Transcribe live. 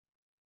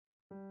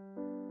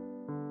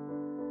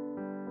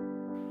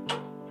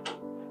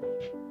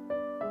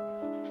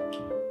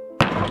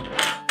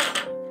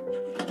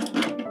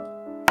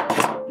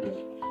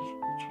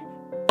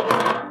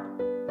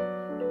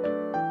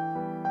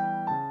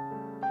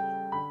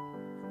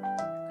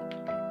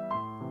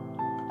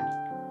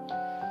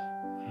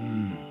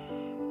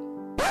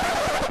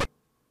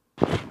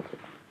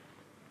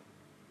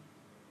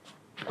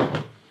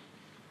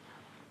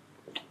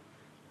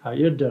How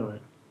you doing?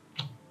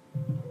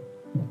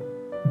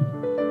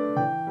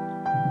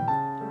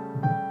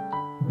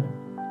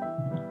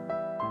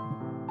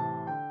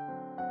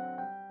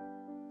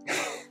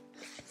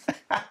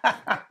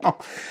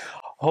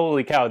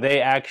 Holy cow,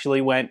 they actually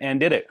went and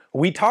did it.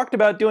 We talked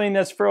about doing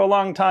this for a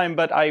long time,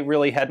 but I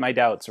really had my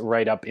doubts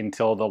right up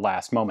until the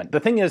last moment. The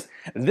thing is,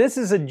 this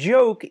is a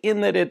joke in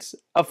that it's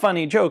a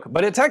funny joke,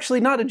 but it's actually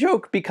not a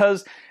joke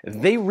because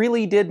they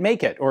really did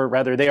make it, or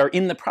rather they are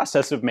in the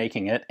process of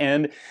making it,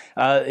 and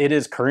it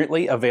is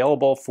currently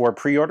available for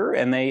pre-order,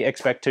 and they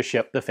expect to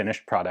ship the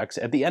finished products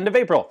at the end of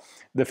April.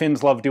 The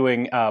Finns love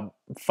doing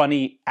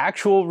funny,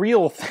 actual,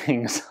 real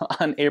things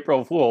on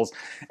April Fools,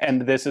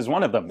 and this is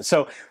one of them.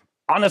 So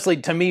honestly,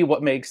 to me,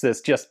 what makes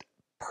this just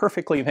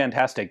perfectly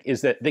fantastic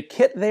is that the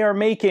kit they are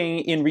making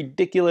in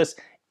ridiculous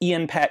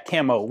IanPat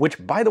camo,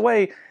 which, by the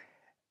way,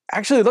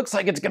 actually looks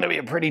like it's going to be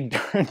a pretty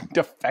darn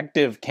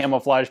defective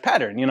camouflage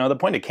pattern. You know, the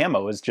point of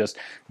camo is just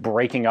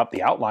breaking up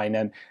the outline,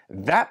 and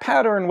that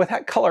pattern with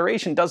that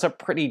coloration does a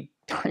pretty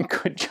darn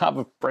good job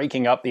of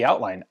breaking up the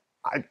outline.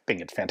 I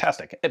think it's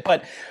fantastic.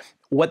 But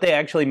what they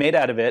actually made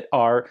out of it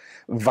are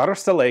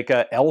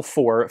Varusteleka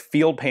L4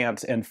 field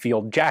pants and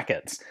field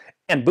jackets,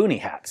 and Boonie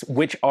Hats,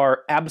 which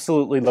are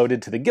absolutely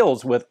loaded to the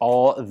gills with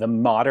all the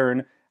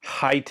modern,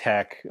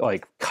 high-tech,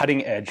 like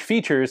cutting-edge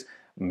features,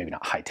 maybe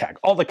not high-tech,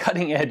 all the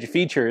cutting-edge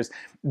features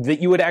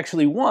that you would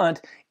actually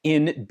want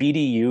in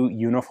BDU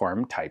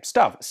uniform type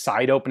stuff.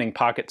 Side opening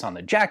pockets on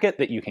the jacket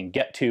that you can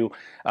get to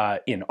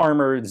in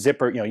armor,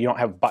 zipper, you know, you don't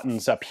have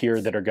buttons up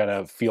here that are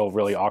gonna feel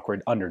really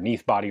awkward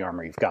underneath body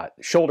armor. You've got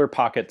shoulder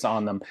pockets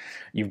on them.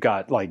 You've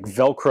got like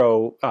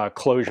Velcro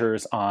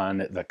closures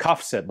on the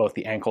cuffs at both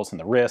the ankles and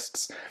the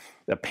wrists.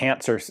 The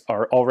pants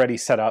are already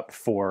set up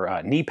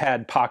for knee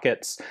pad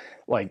pockets,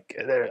 like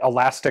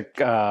elastic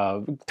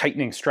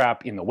tightening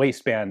strap in the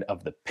waistband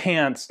of the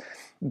pants,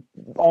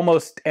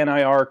 almost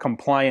NIR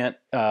compliant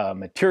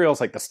materials,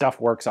 like the stuff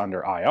works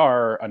under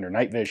IR, under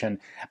night vision.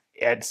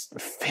 It's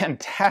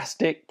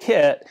fantastic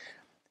kit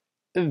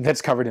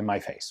that's covered in my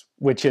face,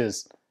 which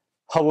is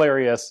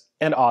hilarious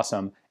and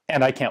awesome.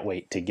 And I can't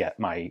wait to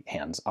get my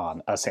hands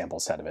on a sample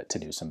set of it to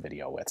do some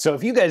video with. So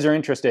if you guys are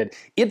interested,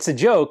 it's a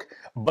joke,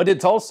 but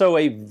it's also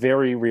a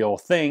very real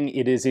thing.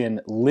 It is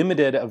in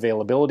limited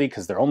availability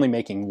because they're only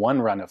making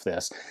one run of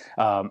this.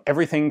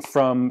 Everything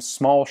from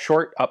small,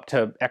 short, up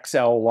to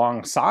XL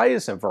long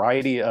size, a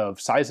variety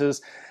of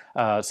sizes.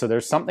 So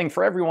there's something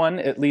for everyone,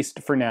 at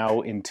least for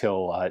now,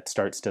 until it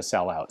starts to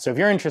sell out. So if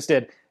you're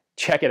interested,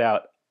 check it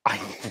out. I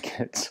think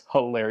it's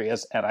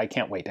hilarious, and I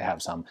can't wait to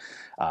have some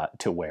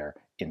to wear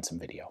in some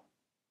video.